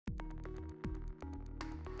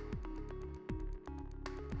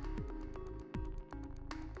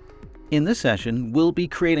In this session, we'll be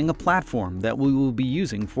creating a platform that we will be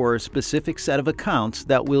using for a specific set of accounts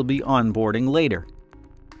that we'll be onboarding later.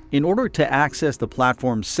 In order to access the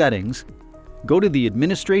platform settings, go to the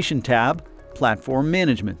Administration tab, Platform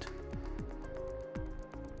Management.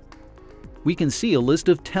 We can see a list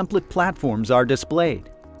of template platforms are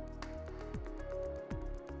displayed.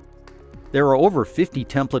 There are over 50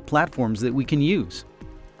 template platforms that we can use.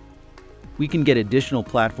 We can get additional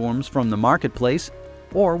platforms from the marketplace,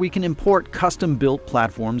 or we can import custom-built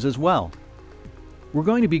platforms as well. We're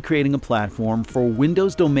going to be creating a platform for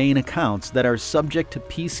Windows domain accounts that are subject to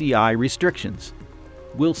PCI restrictions.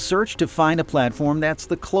 We'll search to find a platform that's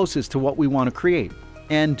the closest to what we want to create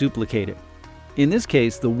and duplicate it. In this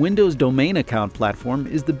case, the Windows domain account platform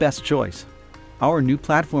is the best choice. Our new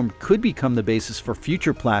platform could become the basis for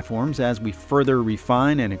future platforms as we further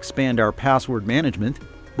refine and expand our password management,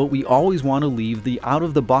 but we always want to leave the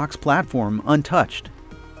out-of-the-box platform untouched.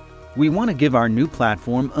 We want to give our new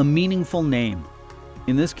platform a meaningful name.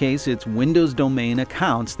 In this case, it's Windows domain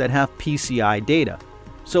accounts that have PCI data.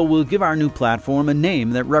 So we'll give our new platform a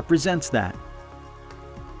name that represents that.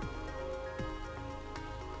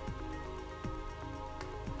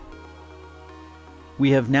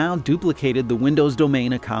 We have now duplicated the Windows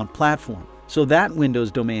domain account platform, so that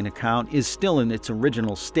Windows domain account is still in its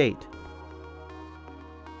original state.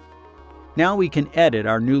 Now we can edit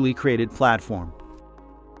our newly created platform.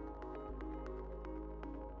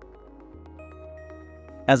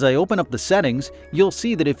 As I open up the settings, you'll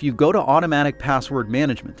see that if you go to Automatic Password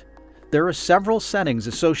Management, there are several settings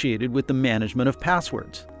associated with the management of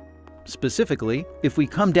passwords. Specifically, if we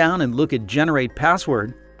come down and look at Generate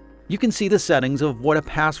Password, you can see the settings of what a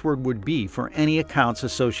password would be for any accounts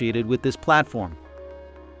associated with this platform.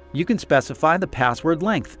 You can specify the password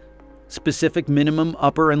length, specific minimum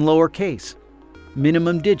upper and lower case,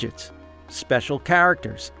 minimum digits, special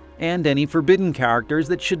characters, and any forbidden characters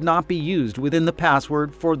that should not be used within the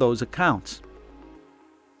password for those accounts.